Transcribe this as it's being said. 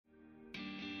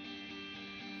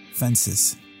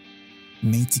Fences,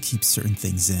 made to keep certain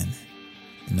things in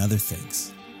and other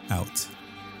things out.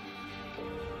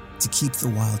 To keep the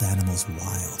wild animals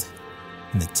wild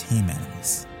and the tame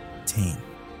animals tame.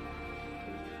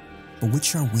 But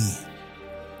which are we?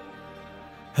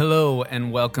 Hello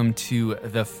and welcome to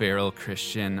the Feral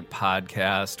Christian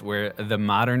Podcast, where the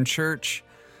modern church,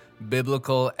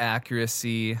 biblical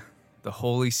accuracy, the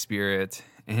Holy Spirit,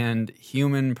 and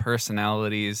human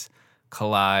personalities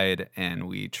collide, and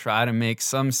we try to make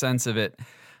some sense of it.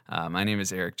 My name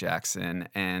is Eric Jackson,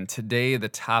 and today the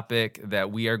topic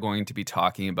that we are going to be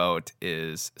talking about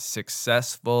is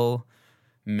successful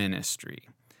ministry,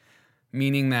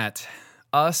 meaning that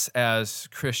us as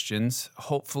Christians,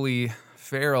 hopefully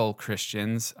feral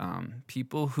Christians,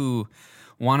 people who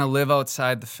want to live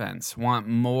outside the fence, want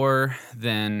more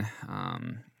than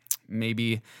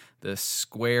maybe the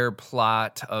square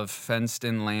plot of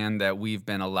fenced-in land that we've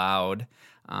been allowed,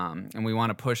 and we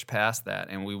want to push past that,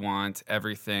 and we want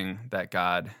everything that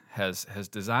God has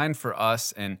designed for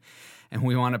us, and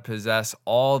we want to possess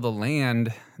all the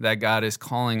land that God is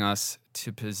calling us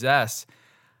to possess.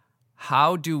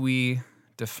 How do we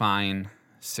define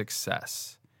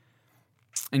success?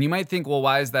 And you might think, well,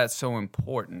 why is that so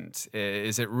important?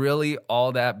 Is it really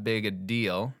all that big a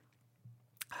deal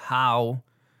how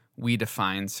we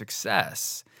define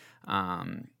success?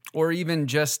 Or even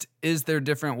just, is there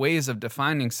different ways of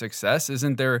defining success?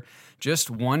 Isn't there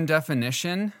just one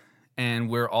definition and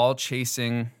we're all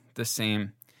chasing the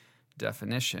same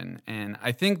definition? And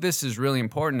I think this is really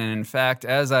important. And in fact,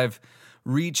 as I've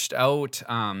reached out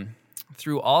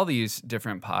through all these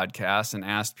different podcasts and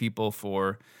asked people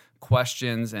for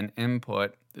questions and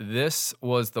input, this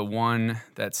was the one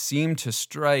that seemed to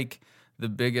strike the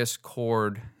biggest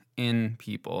chord in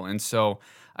people. And so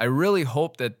I really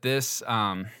hope that this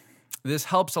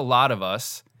helps a lot of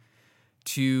us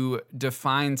to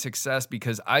define success,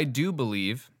 because I do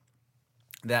believe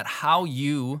that how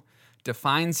you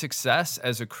define success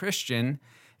as a Christian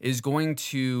is going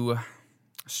to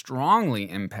strongly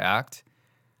impact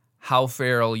how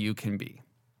feral you can be.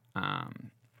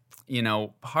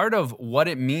 Part of what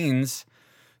it means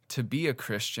to be a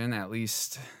Christian, at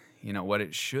least, what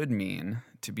it should mean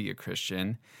to be a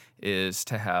Christian, is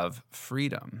to have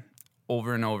freedom.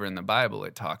 Over and over in the Bible,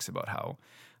 it talks about how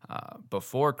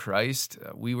before Christ,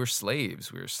 we were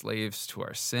slaves. We were slaves to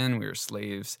our sin. We were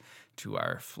slaves to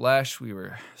our flesh. We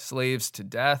were slaves to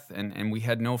death, and we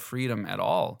had no freedom at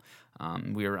all.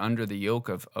 We were under the yoke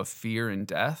of fear and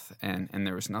death, and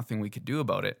there was nothing we could do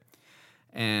about it.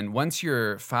 And once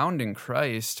you're found in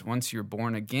Christ, once you're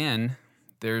born again,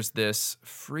 there's this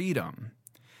freedom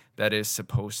that is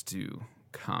supposed to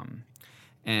come.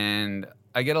 And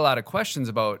I get a lot of questions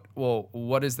about, well,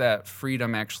 what does that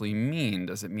freedom actually mean?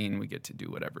 Does it mean we get to do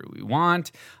whatever we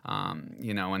want?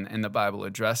 And the Bible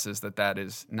addresses that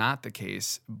is not the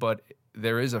case, but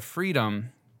there is a freedom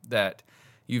that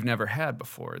you've never had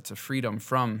before. It's a freedom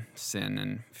from sin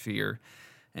and fear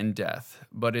and death,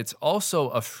 but it's also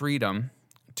a freedom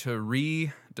to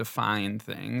redefine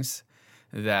things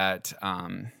that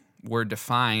were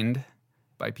defined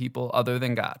by people other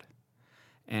than God.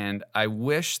 And I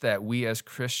wish that we as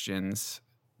Christians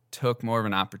took more of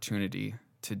an opportunity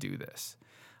to do this.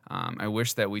 I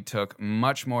wish that we took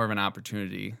much more of an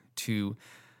opportunity to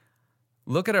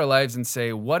look at our lives and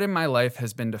say, what in my life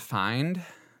has been defined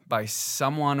by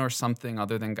someone or something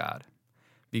other than God?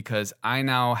 Because I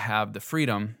now have the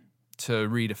freedom to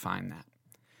redefine that.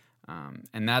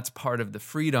 And that's part of the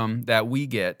freedom that we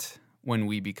get when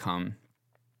we become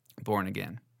born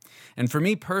again. And for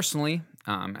me personally,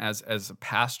 as a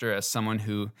pastor, as someone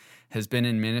who has been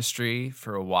in ministry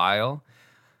for a while,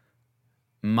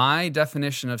 my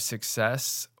definition of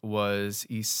success was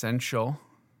essential,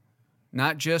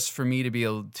 not just for me to be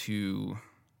able to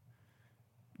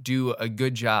do a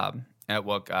good job at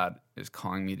what God is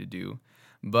calling me to do,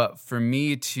 but for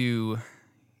me to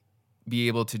be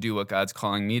able to do what God's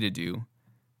calling me to do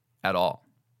at all.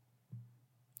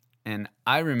 And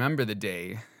I remember the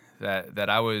day that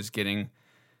I was getting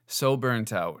so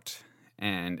burnt out,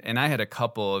 and I had a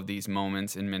couple of these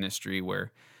moments in ministry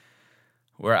where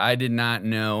I did not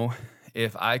know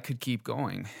if I could keep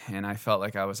going, and I felt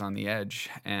like I was on the edge.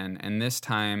 And this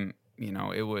time,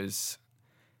 it was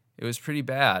pretty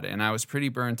bad, and I was pretty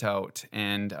burnt out,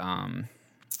 and I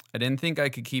didn't think I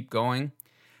could keep going.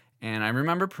 And I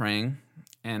remember praying,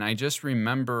 and I just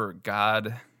remember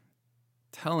God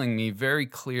telling me very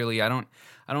clearly. I don't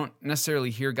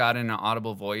necessarily hear God in an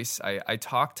audible voice. I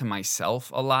talk to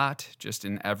myself a lot, just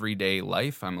in everyday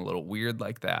life. I'm a little weird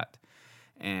like that.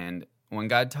 And when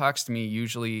God talks to me,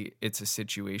 usually it's a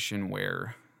situation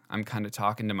where I'm kind of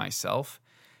talking to myself,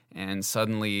 and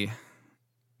suddenly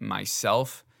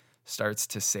myself starts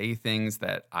to say things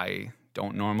that I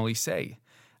don't normally say,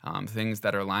 things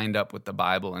that are lined up with the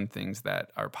Bible and things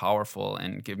that are powerful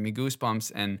and give me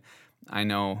goosebumps. And I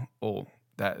know, oh,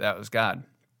 that was God.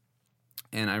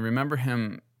 And I remember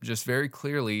him just very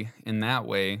clearly in that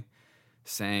way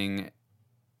saying,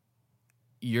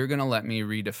 you're going to let me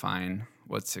redefine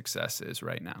what success is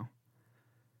right now.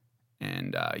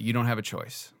 And you don't have a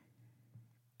choice.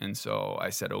 And so I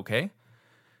said, okay.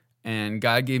 And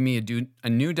God gave me a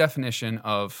new definition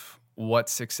of what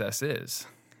success is.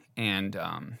 And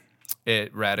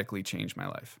it radically changed my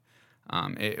life.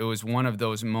 It was one of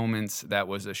those moments that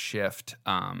was a shift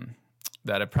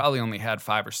that I probably only had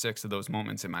 5 or 6 of those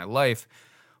moments in my life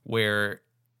where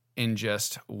in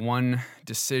just one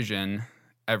decision,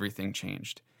 everything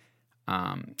changed.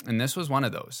 And this was one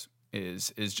of those,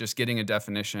 is just getting a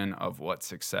definition of what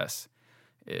success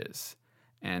is.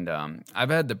 And I've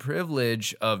had the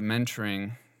privilege of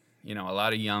mentoring, a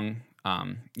lot of young,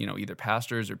 either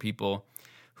pastors or people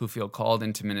who feel called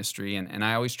into ministry. And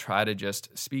I always try to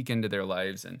just speak into their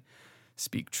lives and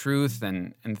speak truth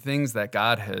and things that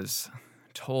God has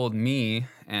told me.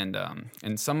 And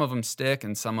some of them stick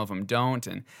and some of them don't.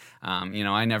 And,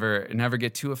 I never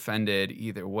get too offended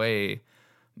either way.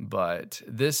 But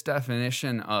this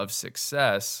definition of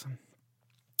success,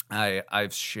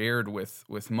 I've shared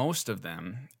with most of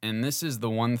them, and this is the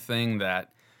one thing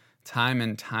that time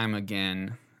and time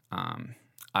again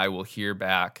I will hear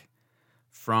back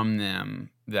from them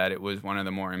that it was one of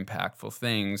the more impactful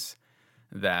things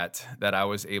that I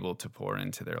was able to pour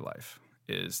into their life,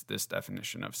 is this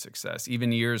definition of success.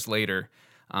 Even years later,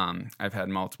 I've had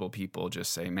multiple people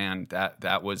just say, "Man,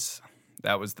 that was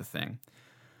the thing."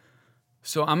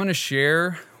 So I'm going to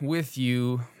share with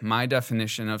you my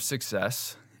definition of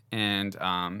success. And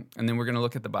then we're going to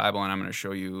look at the Bible, and I'm going to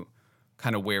show you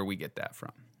kind of where we get that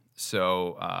from.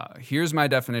 So here's my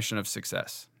definition of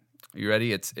success. Are you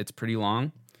ready? It's pretty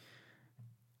long.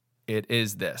 It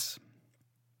is this: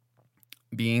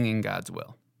 being in God's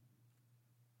will.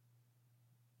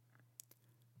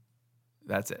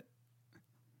 That's it.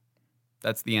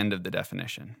 That's the end of the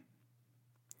definition.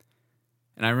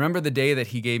 And I remember the day that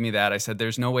he gave me that, I said,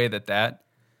 there's no way that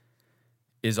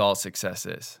is all success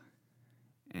is.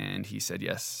 And he said,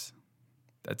 yes,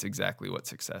 that's exactly what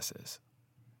success is.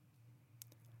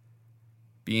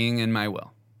 Being in my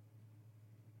will.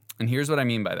 And here's what I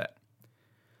mean by that.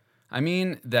 I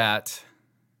mean that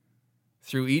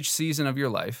through each season of your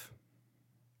life,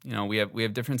 we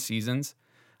have different seasons.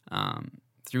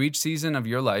 Through each season of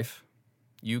your life,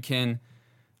 you can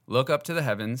look up to the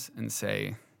heavens and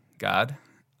say, God,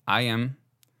 I am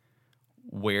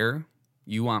where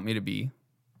you want me to be,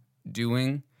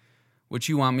 doing what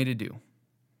you want me to do.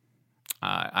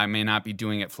 I may not be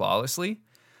doing it flawlessly.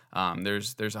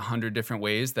 There's 100 different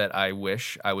ways that I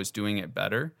wish I was doing it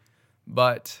better,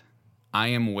 but I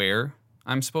am where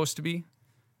I'm supposed to be,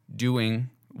 doing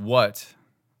what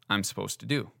I'm supposed to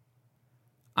do.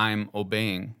 I'm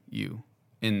obeying you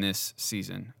in this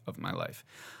season of my life.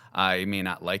 I may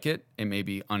not like it. It may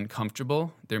be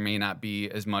uncomfortable. There may not be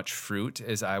as much fruit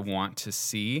as I want to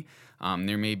see.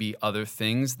 There may be other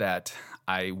things that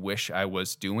I wish I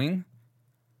was doing,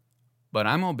 but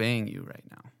I'm obeying you right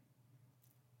now.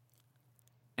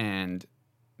 And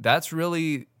that's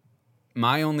really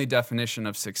my only definition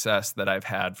of success that I've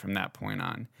had from that point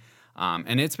on.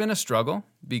 And it's been a struggle,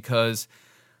 because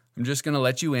I'm just going to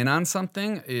let you in on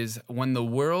something, is when the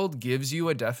world gives you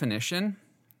a definition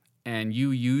and you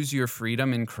use your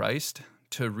freedom in Christ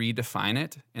to redefine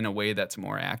it in a way that's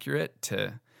more accurate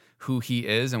to who he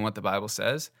is and what the Bible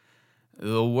says,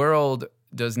 the world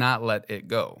does not let it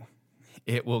go.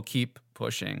 It will keep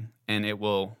pushing, and it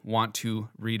will want to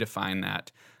redefine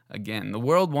that again. The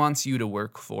world wants you to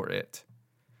work for it.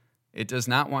 It does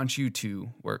not want you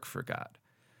to work for God.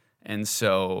 And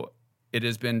so it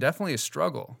has been definitely a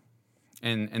struggle.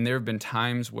 And there have been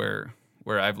times where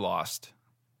I've lost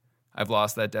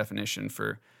that definition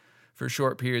for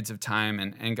short periods of time,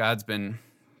 and God's been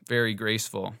very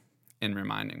graceful in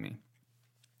reminding me.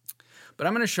 But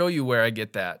I'm going to show you where I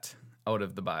get that out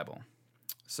of the Bible.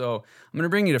 So I'm going to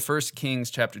bring you to 1 Kings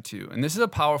chapter 2. And this is a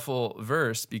powerful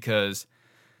verse because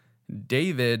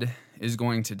David is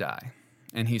going to die,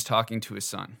 and he's talking to his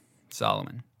son,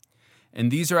 Solomon. And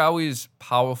these are always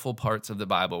powerful parts of the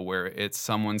Bible where it's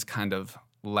someone's kind of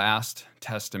last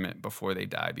testament before they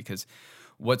die, because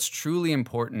what's truly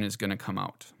important is going to come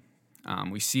out.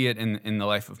 We see it in the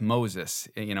life of Moses.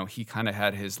 He kind of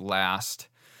had his last,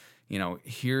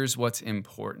 here's what's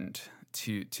important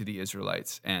to the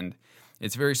Israelites. And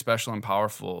it's very special and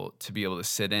powerful to be able to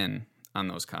sit in on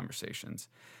those conversations.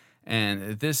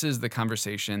 And this is the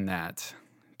conversation that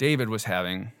David was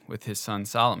having with his son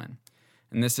Solomon.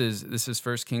 And this is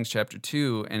 1 Kings chapter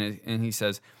 2, and he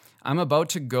says, "I'm about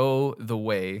to go the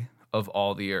way of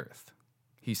all the earth,"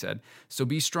 he said. "So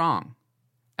be strong,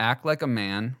 act like a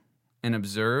man, and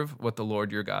observe what the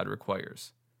Lord your God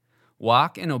requires.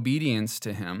 Walk in obedience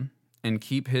to him and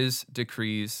keep his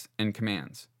decrees and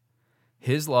commands,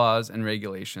 his laws and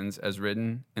regulations as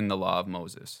written in the law of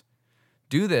Moses.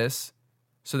 Do this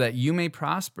so that you may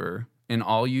prosper in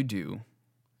all you do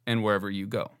and wherever you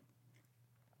go."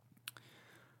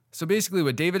 So basically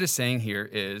what David is saying here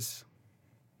is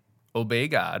obey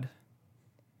God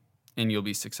and you'll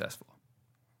be successful.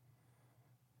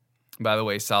 By the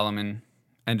way, Solomon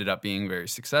ended up being very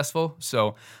successful.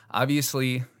 So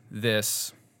obviously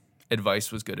this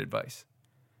advice was good advice.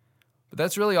 But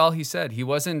that's really all he said. He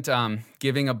wasn't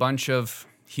giving a bunch of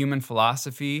human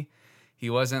philosophy. He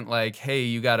wasn't like, hey,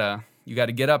 you gotta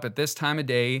get up at this time of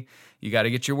day. You got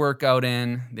to get your workout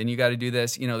in. Then you got to do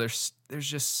this. There's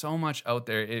just so much out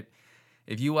there.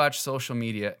 If you watch social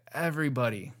media,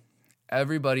 everybody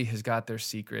has got their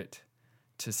secret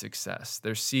to success.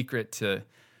 Their secret to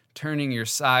turning your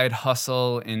side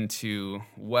hustle into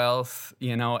wealth.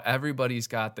 Everybody's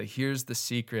got here's the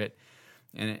secret.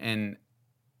 And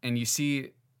you see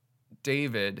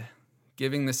David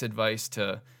giving this advice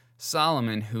to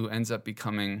Solomon, who ends up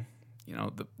becoming,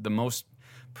 the most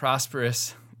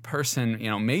prosperous person,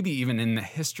 maybe even in the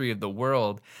history of the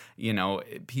world.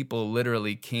 People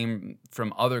literally came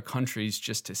from other countries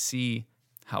just to see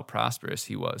how prosperous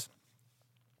he was.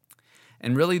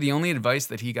 And really the only advice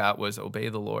that he got was obey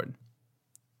the Lord.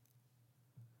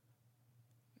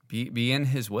 Be in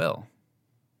his will.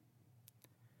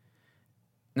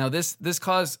 Now this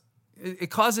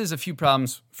causes a few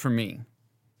problems for me,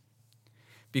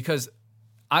 because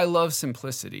I love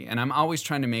simplicity and I'm always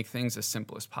trying to make things as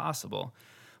simple as possible.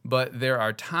 But there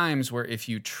are times where if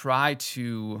you try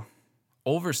to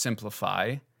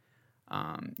oversimplify,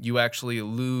 you actually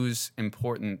lose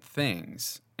important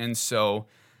things. And so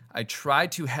I try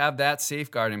to have that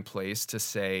safeguard in place to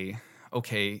say,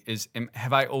 okay,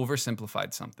 have I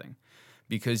oversimplified something?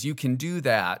 Because you can do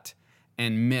that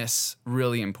and miss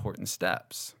really important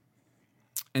steps.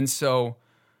 And so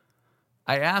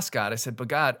I asked God, I said, but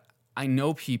God, I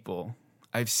know people,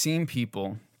 I've seen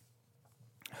people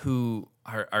who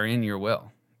are in your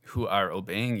will, who are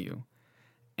obeying you,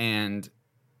 and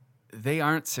they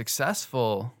aren't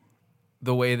successful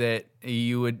the way that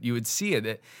you would see it.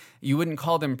 That you wouldn't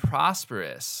call them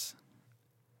prosperous.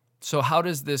 So how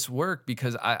does this work?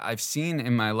 Because I've seen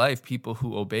in my life people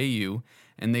who obey you,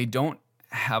 and they don't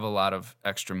have a lot of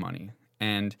extra money,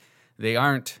 and they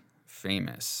aren't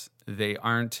famous. They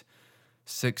aren't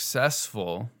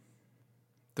successful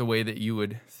the way that you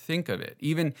would think of it.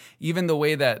 Even the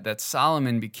way that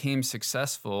Solomon became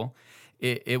successful,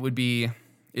 it'd be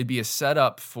a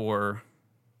setup for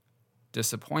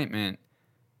disappointment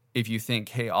if you think,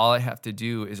 hey, all I have to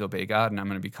do is obey God and I'm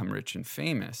going to become rich and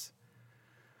famous.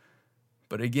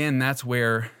 But again, that's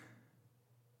where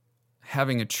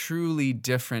having a truly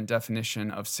different definition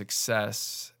of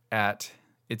success at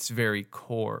its very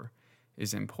core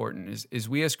is important. Is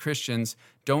we as Christians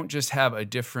don't just have a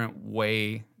different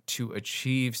way to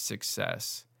achieve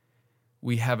success.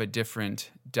 We have a different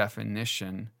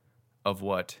definition of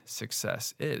what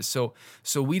success is. So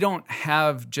we don't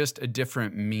have just a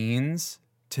different means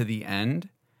to the end.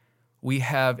 We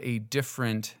have a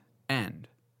different end.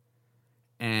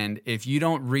 And if you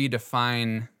don't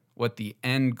redefine what the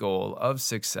end goal of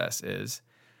success is,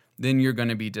 then you're going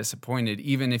to be disappointed,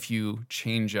 even if you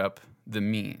change up the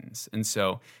means. And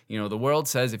so, the world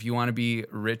says if you want to be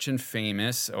rich and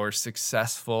famous or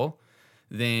successful,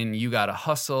 then you got to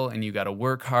hustle and you got to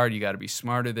work hard. You got to be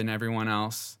smarter than everyone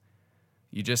else.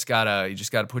 You just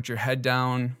gotta put your head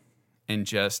down and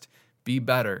just be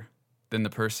better than the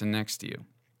person next to you.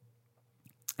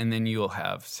 And then you'll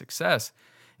have success.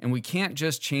 And we can't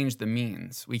just change the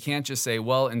means. We can't just say,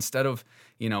 well, instead of,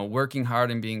 working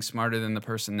hard and being smarter than the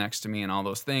person next to me and all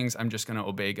those things, I'm just going to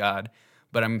obey God.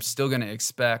 But I'm still going to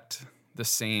expect the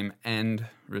same end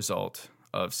result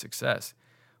of success.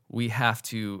 We have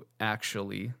to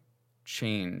actually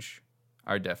change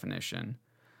our definition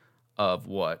of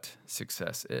what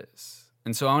success is.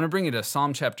 And so I want to bring you to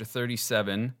Psalm chapter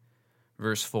 37,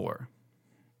 verse 4,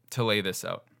 to lay this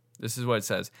out. This is what it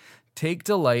says: "Take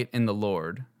delight in the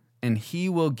Lord, and he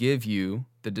will give you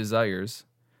the desires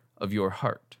of your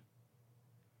heart."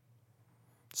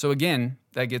 So again,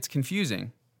 that gets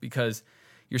confusing because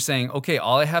you're saying, okay,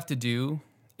 all I have to do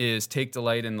is take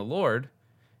delight in the Lord,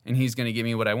 and he's going to give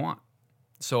me what I want.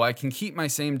 So I can keep my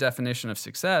same definition of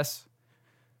success,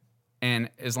 And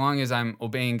as long as I'm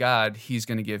obeying God, he's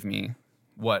going to give me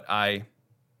what I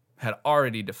had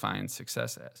already defined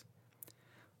success as.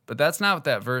 But that's not what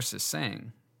that verse is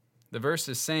saying. The verse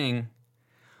is saying,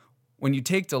 when you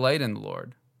take delight in the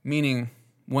Lord, meaning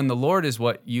when the Lord is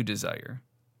what you desire,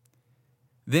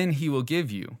 then he will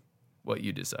give you what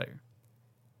you desire.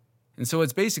 And so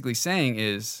what's basically saying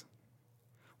is,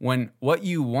 when what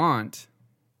you want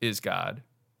is God,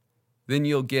 then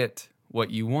you'll get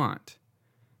what you want,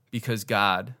 because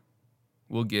God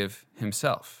will give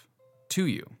himself to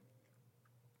you.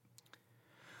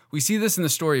 We see this in the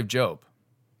story of Job.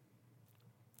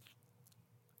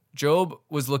 Job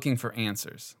was looking for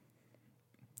answers.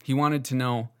 He wanted to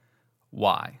know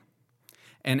why.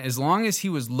 And as long as he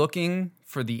was looking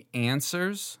for the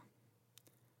answers,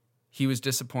 he was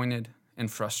disappointed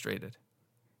and frustrated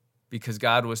because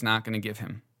God was not going to give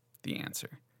him the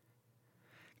answer.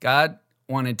 God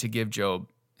wanted to give Job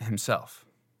himself.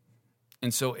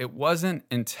 And so it wasn't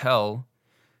until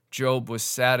Job was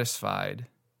satisfied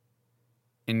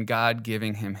in God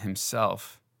giving him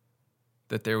himself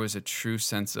that there was a true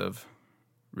sense of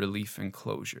relief and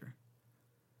closure.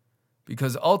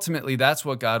 Because ultimately, that's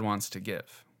what God wants to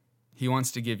give. He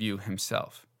wants to give you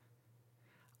himself.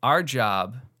 Our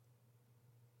job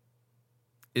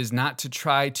is not to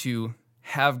try to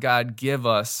have God give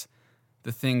us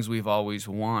the things we've always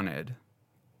wanted.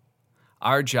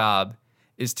 Our job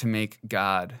is to make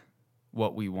God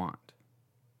what we want,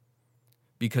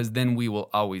 because then we will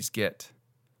always get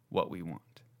what we want.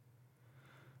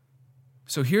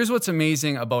 So here's what's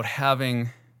amazing about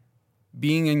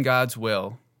being in God's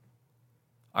will,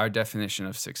 our definition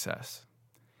of success,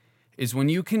 is when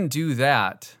you can do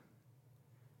that,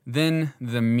 then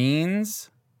the means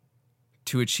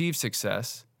to achieve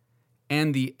success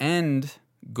and the end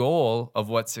goal of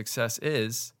what success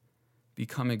is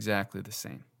become exactly the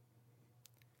same.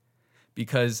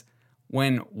 Because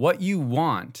when what you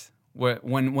want,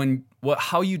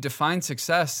 how you define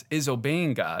success is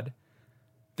obeying God,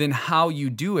 then how you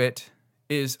do it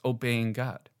is obeying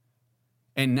God.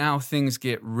 And now things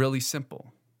get really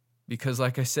simple. Because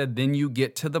like I said, then you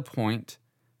get to the point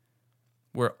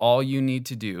where all you need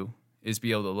to do is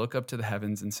be able to look up to the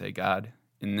heavens and say, God,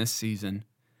 in this season,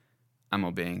 I'm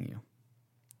obeying you.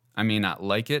 I may not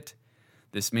like it.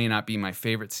 This may not be my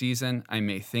favorite season. I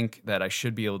may think that I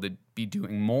should be able to be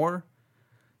doing more.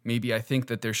 Maybe I think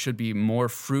that there should be more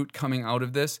fruit coming out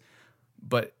of this,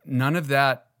 but none of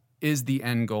that is the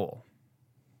end goal.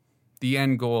 The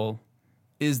end goal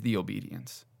is the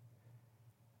obedience.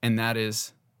 And that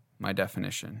is my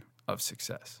definition of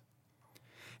success.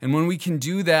 And when we can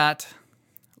do that,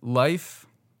 life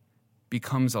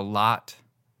becomes a lot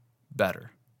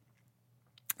better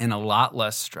and a lot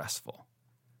less stressful,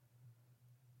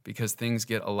 because things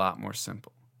get a lot more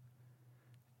simple.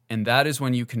 And that is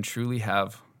when you can truly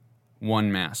have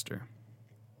one master.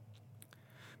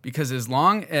 Because as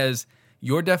long as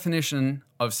your definition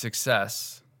of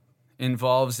success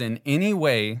involves in any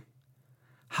way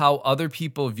how other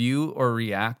people view or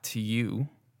react to you,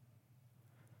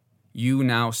 you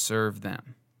now serve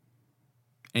them.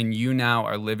 And you now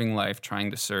are living life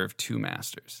trying to serve two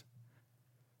masters.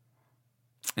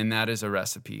 And that is a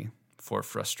recipe for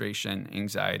frustration,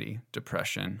 anxiety,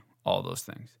 depression, all those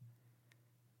things.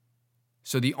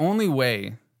 So the only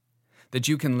way that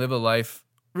you can live a life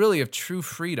really of true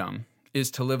freedom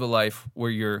is to live a life where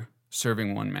you're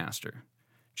serving one master.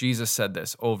 Jesus said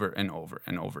this over and over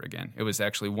and over again. It was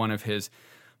actually one of his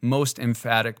most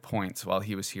emphatic points while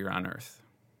he was here on earth,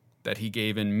 that he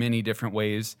gave in many different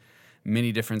ways,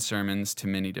 many different sermons to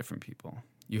many different people.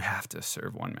 You have to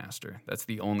serve one master. That's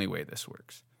the only way this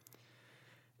works.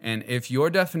 And if your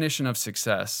definition of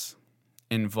success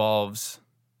involves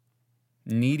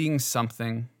needing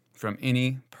something from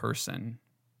any person,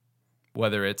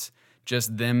 whether it's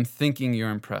just them thinking you're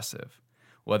impressive,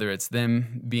 whether it's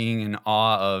them being in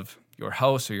awe of your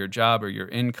house or your job or your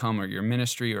income or your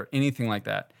ministry or anything like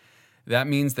that, that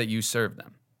means that you serve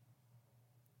them.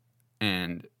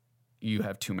 And you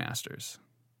have two masters.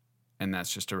 And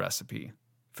that's just a recipe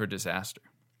for disaster.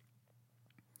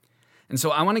 And so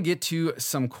I want to get to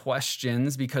some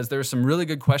questions, because there are some really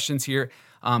good questions here.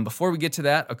 Before we get to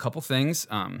that, a couple things.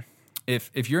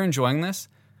 If you're enjoying this,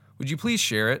 would you please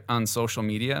share it on social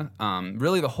media?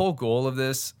 Really, the whole goal of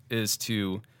this is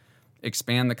to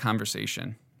expand the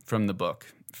conversation from the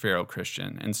book, Pharaoh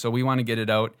Christian. And so we want to get it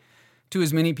out to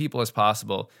as many people as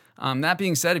possible. That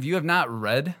being said, if you have not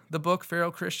read the book,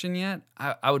 Pharaoh Christian, yet,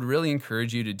 I would really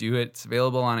encourage you to do it. It's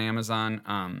available on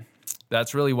Amazon.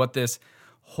 That's really what this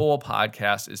whole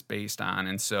podcast is based on.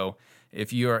 And so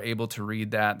if you are able to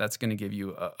read that, that's going to give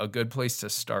you a good place to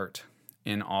start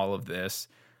in all of this.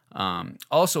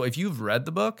 Also, if you've read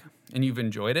the book and you've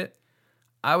enjoyed it,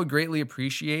 I would greatly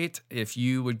appreciate if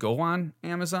you would go on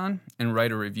Amazon and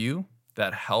write a review.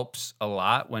 That helps a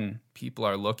lot when people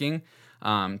are looking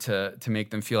to make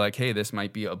them feel like, hey, this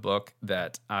might be a book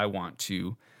that I want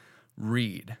to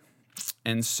read.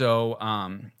 And so,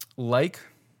 like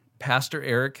Pastor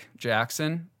Eric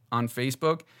Jackson on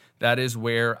Facebook, that is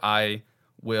where I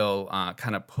will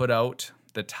kind of put out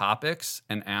the topics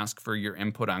and ask for your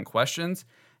input on questions.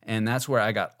 And that's where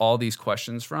I got all these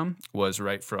questions from, was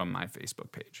right from my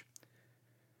Facebook page.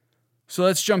 So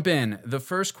let's jump in. The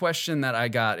first question that I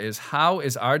got is, how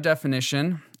is our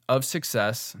definition of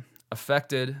success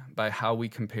affected by how we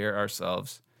compare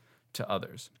ourselves to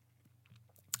others?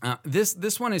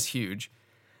 This one is huge,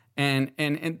 and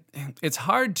it's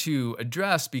hard to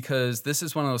address because this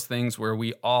is one of those things where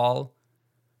we all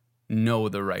know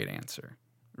the right answer,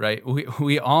 right?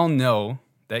 We all know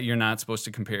that you're not supposed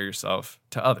to compare yourself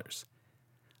to others,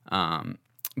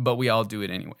 but we all do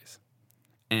it anyways.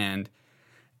 And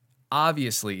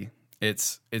obviously,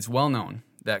 it's well known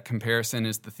that comparison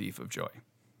is the thief of joy.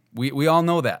 We all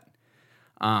know that.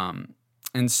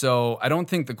 And so I don't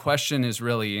think the question is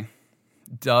really,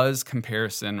 does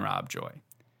comparison rob joy?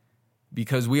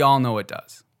 Because we all know it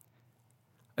does.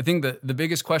 I think the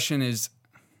biggest question is,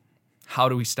 how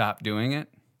do we stop doing it?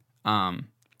 And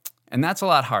that's a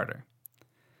lot harder.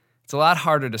 It's a lot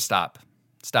harder to stop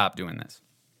doing this.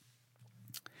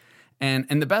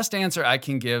 And the best answer I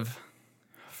can give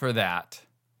for that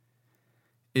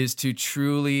is to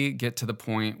truly get to the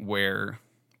point where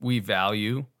we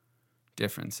value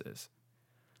differences.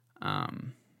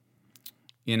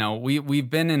 We've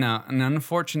been in an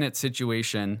unfortunate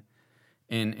situation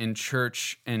in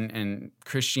church and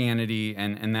Christianity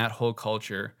and that whole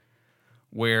culture,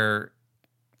 where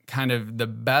kind of the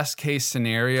best case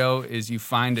scenario is you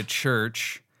find a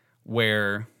church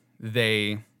where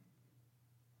they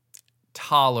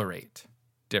tolerate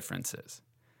differences.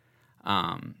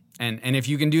 And if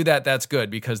you can do that, that's good,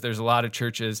 because there's a lot of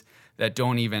churches that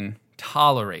don't even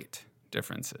tolerate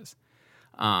differences.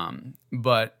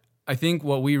 But I think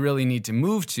what we really need to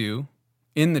move to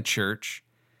in the church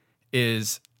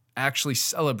is actually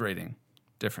celebrating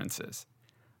differences.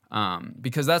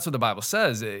 Because that's what the Bible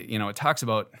says. It talks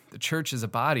about the church as a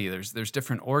body. There's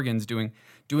different organs doing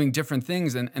different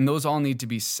things, and those all need to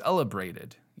be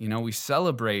celebrated. We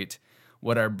celebrate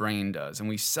what our brain does, and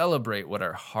we celebrate what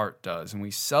our heart does, and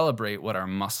we celebrate what our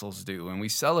muscles do, and we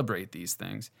celebrate these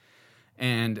things.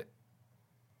 And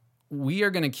we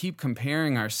are going to keep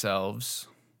comparing ourselves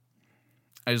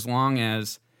as long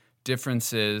as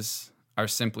differences are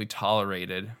simply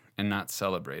tolerated and not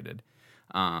celebrated.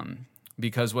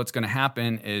 Because what's going to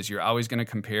happen is you're always going to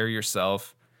compare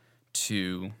yourself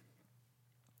to,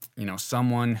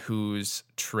 someone whose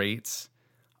traits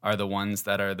are the ones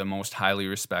that are the most highly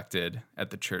respected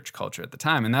at the church culture at the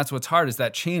time. And that's what's hard, is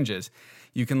that changes.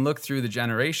 You can look through the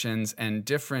generations, and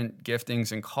different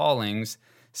giftings and callings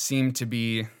seem to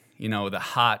be, the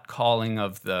hot calling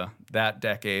of that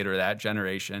decade or that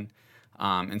generation.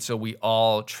 And so we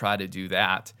all try to do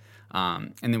that.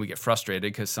 And then we get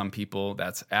frustrated because some people,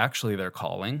 that's actually their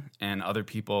calling, and other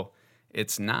people,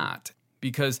 it's not.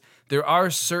 Because there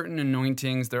are certain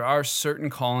anointings, there are certain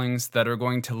callings that are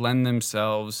going to lend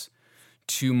themselves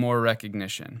to more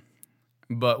recognition.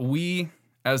 But we,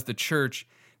 as the church,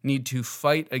 need to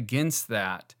fight against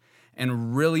that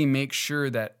and really make sure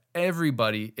that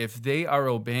everybody, if they are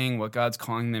obeying what God's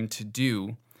calling them to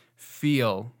do,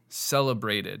 feel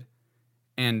celebrated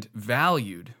and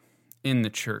valued in the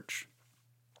church.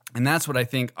 And that's what I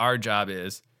think our job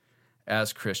is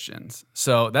as Christians.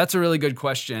 So that's a really good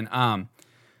question.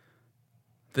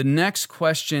 The next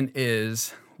question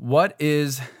is, what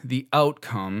is the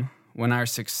outcome when our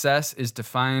success is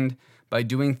defined by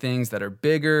doing things that are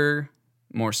bigger,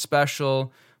 more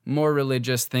special, more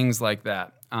religious, things like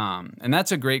that? And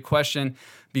that's a great question,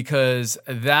 because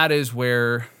that is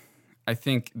where I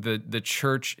think the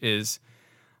church is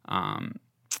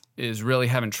really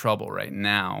having trouble right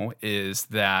now, is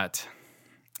that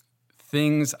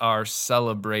things are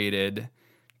celebrated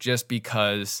just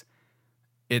because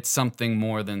it's something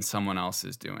more than someone else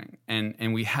is doing.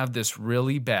 And we have this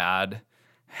really bad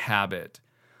habit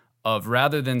of,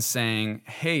 rather than saying,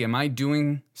 hey, am I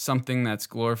doing something that's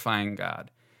glorifying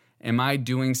God? Am I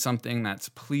doing something that's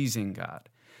pleasing God?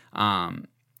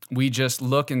 We just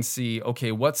look and see,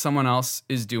 okay, what someone else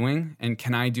is doing, and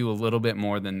can I do a little bit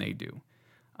more than they do?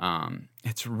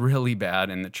 It's really bad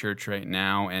in the church right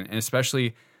now, and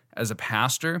especially as a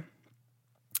pastor,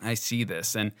 I see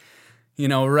this. And,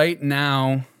 right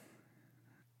now,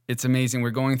 it's amazing.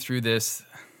 We're going through this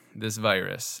this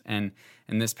virus and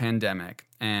this pandemic,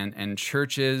 and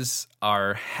churches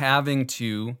are having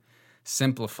to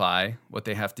simplify what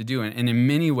they have to do. And in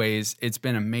many ways, it's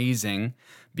been amazing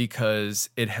because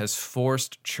it has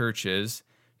forced churches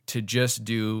to just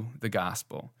do the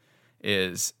gospel.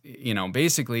 Is,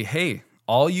 basically, hey,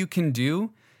 all you can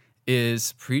do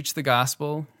is preach the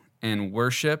gospel and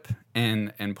worship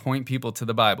and point people to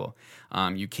the Bible.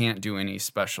 You can't do any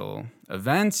special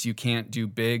events. You can't do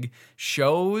big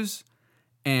shows.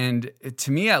 And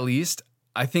to me, at least,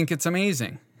 I think it's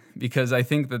amazing because I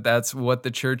think that that's what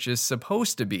the church is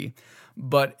supposed to be.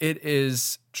 But it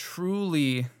is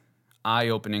truly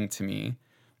eye-opening to me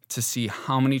to see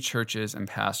how many churches and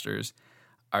pastors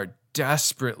are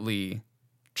desperately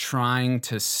trying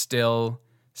to still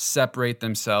separate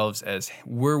themselves as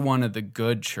we're one of the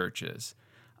good churches.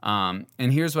 And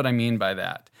here's what I mean by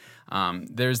that.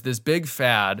 There's this big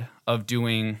fad of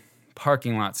doing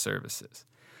parking lot services.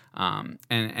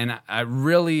 And I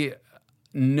really,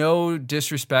 no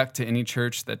disrespect to any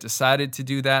church that decided to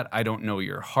do that. I don't know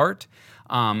your heart.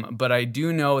 But I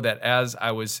do know that as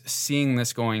I was seeing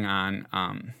this going on,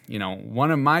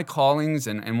 one of my callings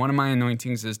and one of my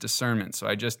anointings is discernment. So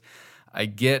I just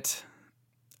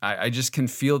can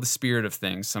feel the spirit of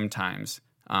things sometimes,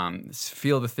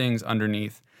 feel the things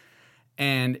underneath.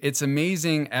 And it's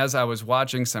amazing as I was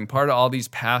watching some part of all these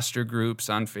pastor groups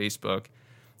on Facebook,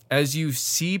 as you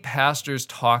see pastors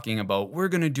talking about, we're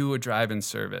going to do a drive-in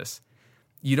service,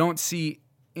 you don't see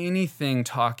anything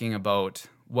talking about,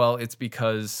 well, it's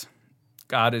because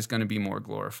God is going to be more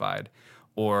glorified,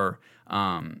 or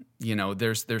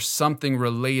there's something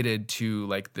related to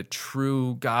like the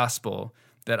true gospel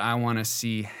that I want to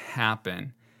see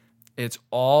happen. It's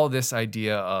all this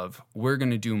idea of we're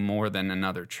going to do more than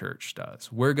another church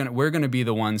does. We're going to be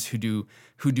the ones who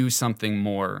do something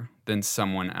more than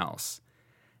someone else.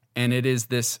 And it is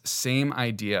this same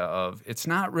idea of, it's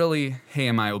not really, hey,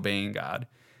 am I obeying God?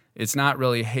 It's not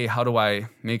really, hey, how do I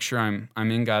make sure I'm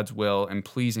in God's will and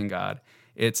pleasing God?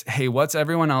 It's, hey, what's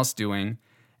everyone else doing?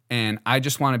 And I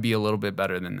just want to be a little bit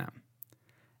better than them.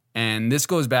 And this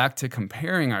goes back to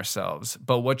comparing ourselves.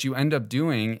 But what you end up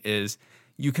doing is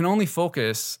you can only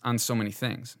focus on so many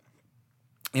things.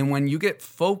 And when you get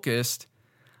focused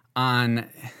on,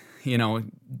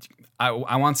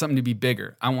 I want something to be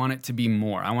bigger. I want it to be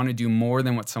more. I want to do more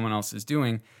than what someone else is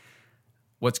doing.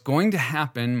 What's going to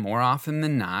happen more often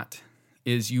than not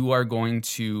is you are going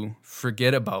to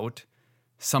forget about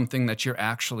something that you're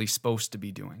actually supposed to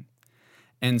be doing.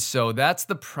 And so that's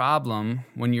the problem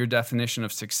when your definition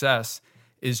of success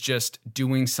is just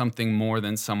doing something more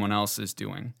than someone else is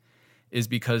doing, is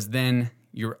because then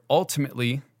you're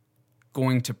ultimately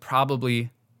going to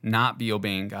probably not be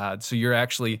obeying God. So you're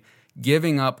actually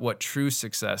giving up what true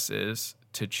success is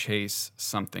to chase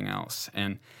something else.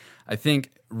 And I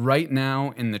think right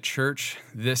now in the church,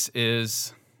 this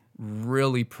is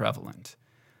really prevalent,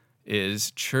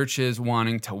 is churches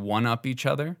wanting to one-up each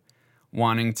other,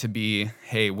 wanting to be,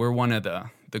 hey, we're one of the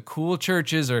cool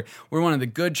churches, or we're one of the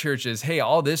good churches. Hey,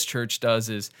 all this church does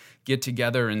is get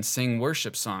together and sing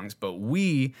worship songs, but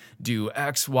we do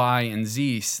X, Y, and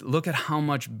Z. Look at how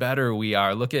much better we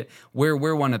are. Look at where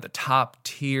we're one of the top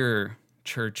tier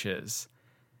churches.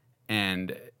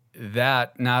 And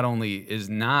that not only is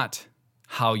not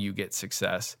how you get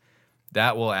success,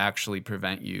 that will actually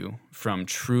prevent you from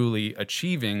truly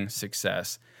achieving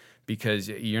success, because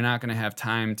you're not going to have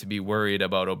time to be worried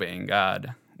about obeying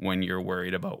God when you're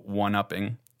worried about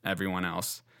one-upping everyone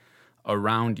else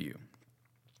around you.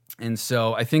 And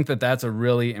so I think that that's a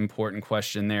really important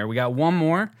question there. We got one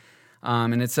more,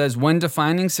 and it says, when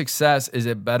defining success, is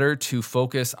it better to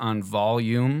focus on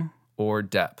volume or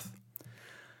depth?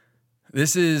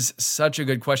 This is such a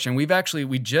good question. We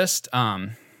just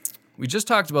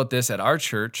talked about this at our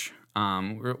church.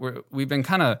 We've been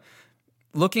kind of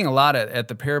looking a lot at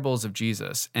the parables of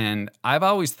Jesus. And I've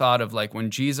always thought of like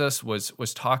when Jesus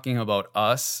was talking about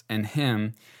us and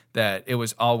him, that it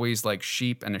was always like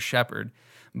sheep and a shepherd.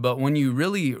 But when you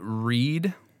really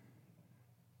read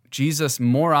Jesus,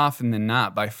 more often than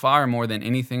not, by far more than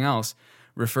anything else,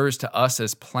 refers to us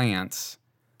as plants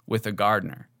with a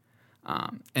gardener.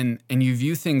 And you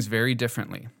view things very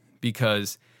differently,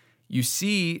 because you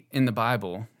see in the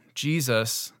Bible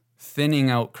Jesus thinning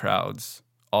out crowds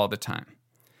all the time.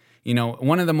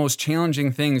 One of the most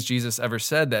challenging things Jesus ever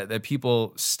said that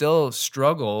people still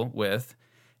struggle with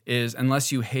is,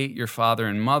 unless you hate your father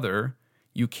and mother,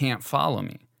 you can't follow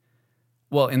me.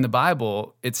 Well, in the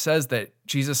Bible, it says that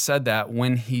Jesus said that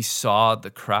when he saw the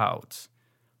crowds.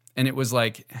 And it was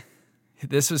like,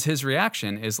 this was his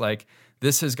reaction, is like,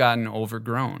 this has gotten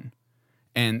overgrown.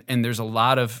 And there's a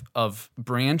lot of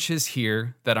branches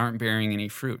here that aren't bearing any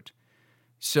fruit.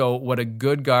 So what a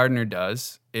good gardener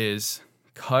does is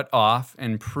cut off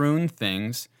and prune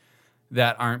things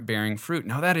that aren't bearing fruit.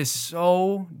 Now, that is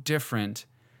so different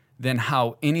than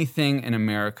how anything in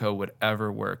America would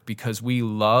ever work, because we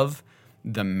love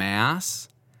the mass.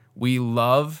 We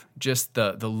love just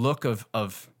the look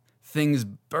of things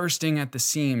bursting at the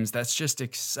seams. That's just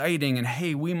exciting. And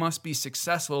hey, we must be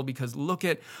successful because look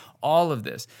at all of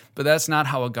this. But that's not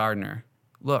how a gardener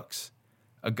looks.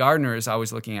 A gardener is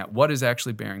always looking at what is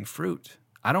actually bearing fruit.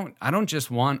 I don't just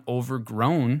want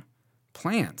overgrown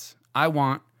plants. I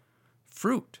want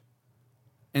fruit.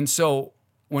 And so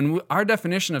our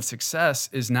definition of success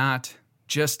is not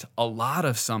just a lot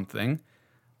of something,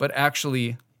 but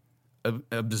actually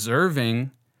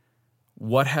observing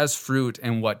what has fruit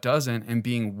and what doesn't, and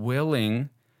being willing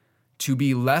to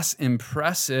be less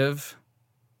impressive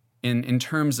in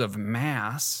terms of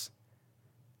mass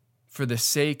for the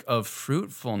sake of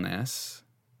fruitfulness.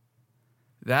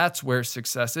 That's where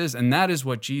success is. And that is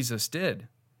what Jesus did.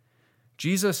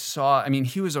 Jesus saw,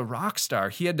 he was a rock star.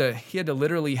 He had to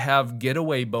literally have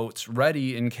getaway boats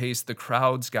ready in case the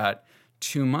crowds got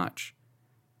too much.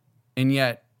 And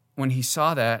yet, when he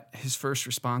saw that, his first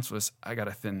response was, I got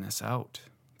to thin this out.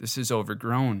 This is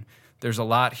overgrown. There's a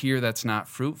lot here that's not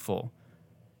fruitful.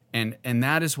 And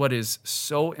that is what is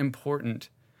so important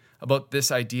about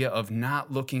this idea of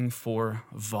not looking for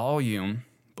volume,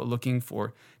 but looking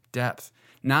for depth.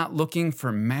 Not looking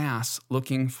for mass,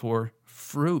 looking for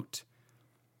fruit.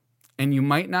 And you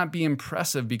might not be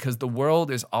impressive because the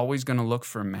world is always going to look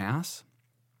for mass,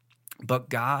 but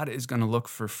God is going to look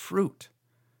for fruit.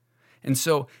 And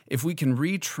so if we can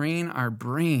retrain our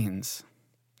brains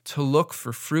to look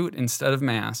for fruit instead of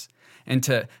mass, and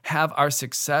to have our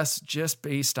success just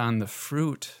based on the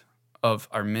fruit of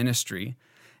our ministry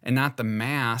and not the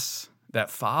mass that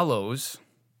follows,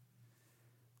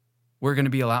 we're going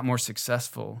to be a lot more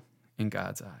successful in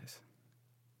God's eyes.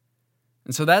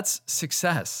 And so that's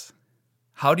success.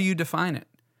 How do you define it?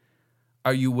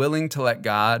 Are you willing to let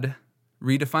God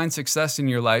redefine success in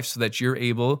your life so that you're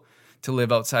able to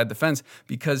live outside the fence?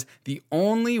 Because the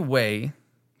only way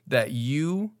that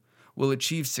you will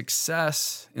achieve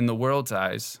success in the world's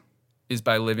eyes is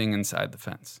by living inside the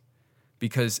fence,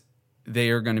 because they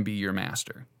are going to be your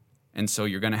master. And so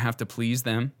you're going to have to please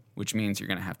them, which means you're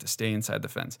going to have to stay inside the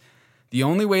fence. The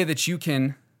only way that you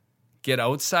can get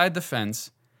outside the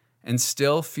fence and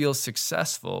still feel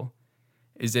successful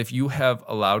is if you have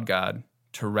allowed God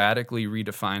to radically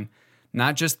redefine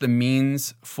not just the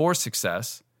means for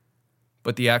success,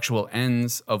 but the actual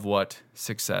ends of what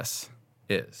success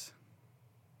is.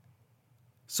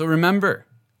 So remember,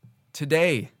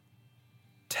 today,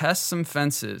 test some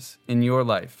fences in your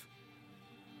life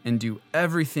and do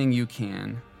everything you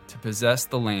can to possess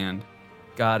the land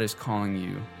God is calling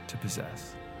you to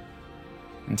possess.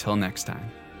 Until next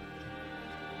time.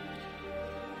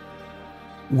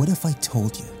 What if I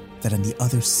told you that on the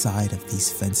other side of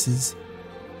these fences,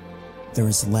 there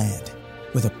is land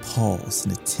where the Pauls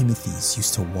and the Timothys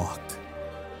used to walk?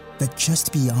 That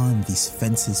just beyond these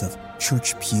fences of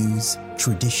church pews,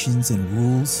 traditions, and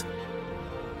rules,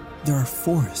 there are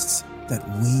forests that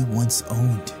we once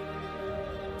owned.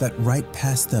 That right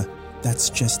past the "that's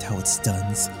just how it's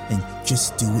done" and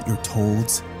 "just do what you're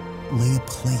told" lay a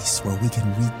place where we can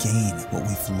regain what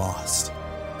we've lost: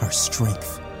 our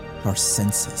strength, our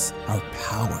senses, our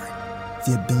power,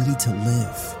 the ability to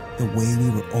live the way we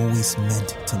were always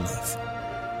meant to live.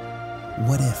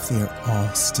 What if they are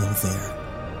all still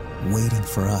there, waiting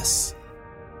for us,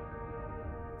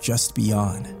 just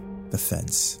beyond the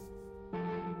fence?